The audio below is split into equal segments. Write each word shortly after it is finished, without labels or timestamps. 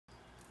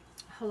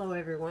Hello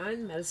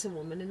everyone, Medicine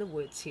Woman in the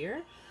Woods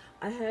here.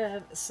 I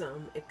have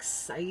some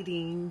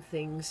exciting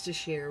things to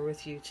share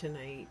with you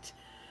tonight.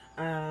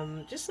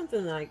 Just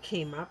something that I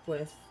came up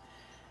with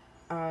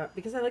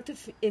because I like to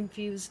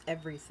infuse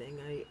everything.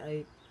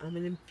 I'm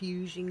an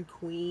infusion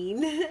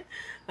queen.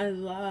 I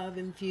love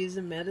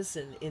infusing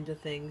medicine into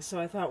things. So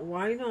I thought,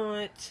 why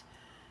not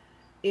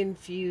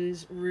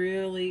infuse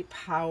really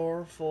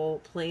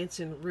powerful plants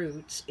and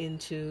roots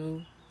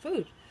into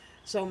food?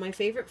 So my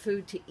favorite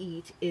food to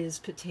eat is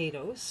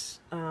potatoes,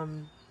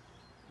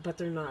 but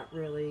they're not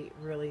really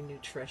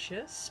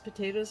nutritious.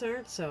 Potatoes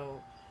aren't,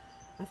 so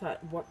I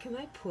thought, what can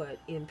I put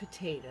in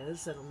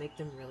potatoes that'll make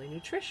them really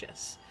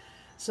nutritious?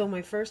 So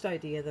my first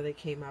idea that I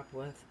came up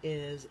with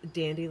is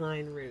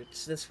Dandelion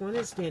Roots. This one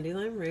is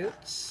Dandelion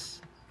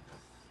Roots.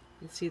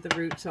 You can see the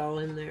roots all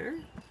in there.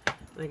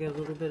 I got a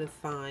little bit of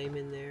thyme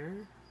in there.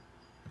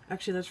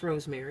 Actually, that's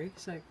rosemary,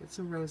 so I got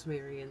some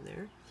rosemary in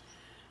there.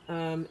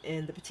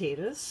 And the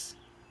potatoes,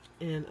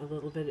 and a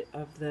little bit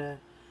of the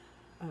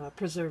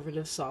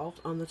preservative salt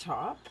on the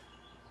top.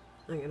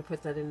 I'm going to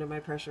put that into my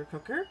pressure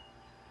cooker,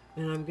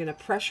 and I'm going to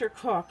pressure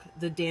cook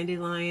the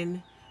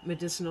dandelion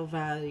medicinal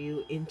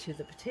value into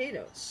the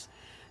potatoes.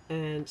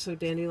 And so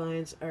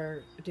dandelion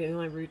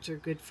roots are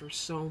good for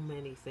so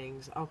many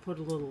things. I'll put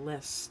a little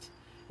list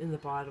in the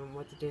bottom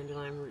what the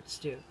dandelion roots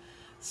do.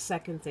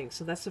 Second thing,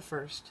 so that's the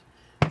first.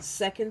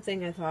 Second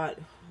thing, I thought,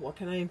 what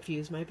can I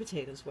infuse my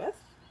potatoes with?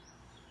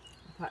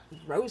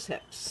 Rose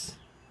hips,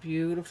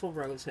 beautiful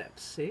rose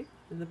hips, see,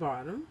 in the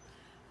bottom,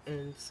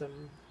 and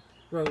some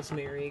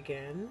rosemary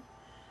again,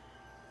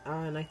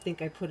 and I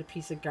think I put a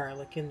piece of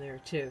garlic in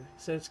there too.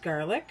 So it's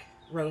garlic,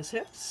 rose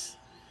hips,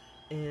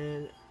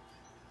 and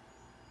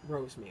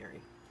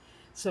rosemary.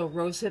 So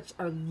rose hips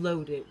are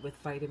loaded with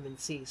vitamin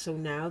C, so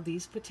now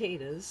these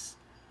potatoes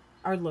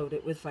are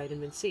loaded with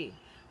vitamin C.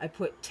 I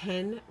put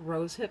 10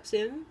 rose hips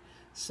in,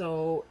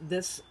 so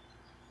this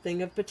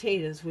thing of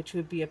potatoes, which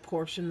would be a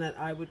portion that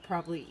I would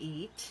probably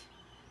eat,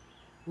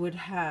 would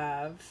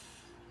have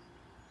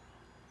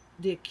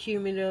the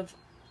cumulative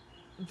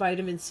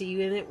vitamin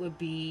C in it would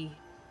be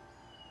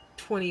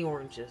 20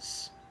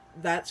 oranges.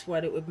 That's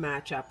what it would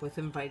match up with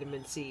in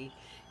vitamin C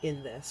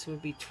in this,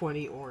 would be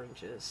 20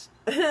 oranges.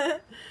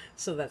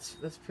 So that's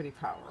pretty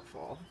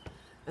powerful.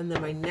 And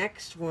then my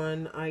next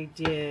one I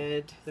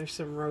did, there's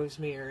some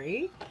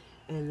rosemary,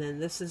 and then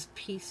this is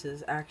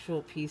pieces,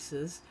 actual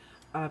pieces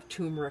of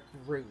turmeric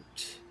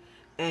root,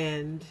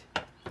 and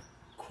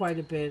quite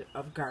a bit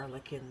of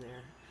garlic in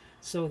there.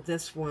 So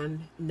this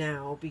one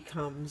now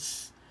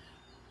becomes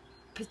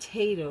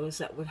potatoes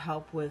that would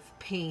help with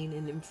pain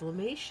and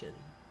inflammation.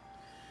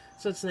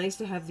 So it's nice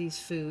to have these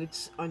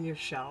foods on your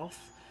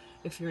shelf.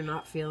 If you're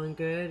not feeling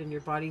good and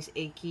your body's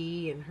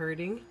achy and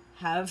hurting,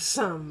 have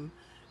some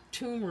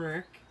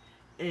turmeric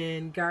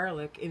and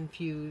garlic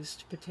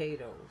infused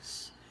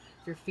potatoes.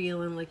 If you're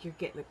feeling like you're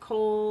getting a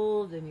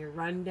cold and you're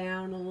run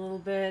down a little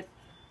bit,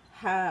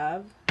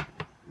 have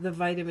the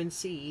vitamin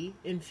C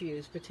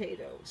infused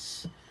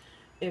potatoes.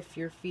 If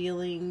you're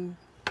feeling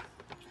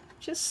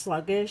just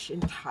sluggish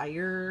and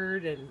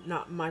tired and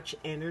not much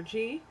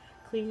energy,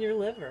 clean your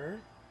liver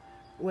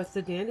with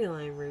the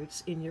dandelion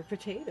roots in your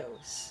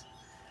potatoes.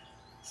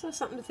 So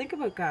something to think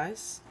about,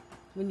 guys.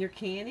 When you're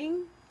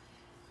canning,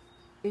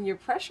 in your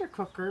pressure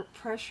cooker,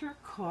 pressure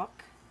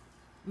cook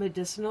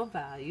medicinal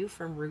value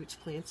from roots,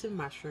 plants, and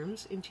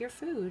mushrooms into your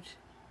food.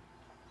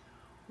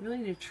 Really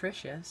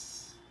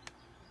nutritious.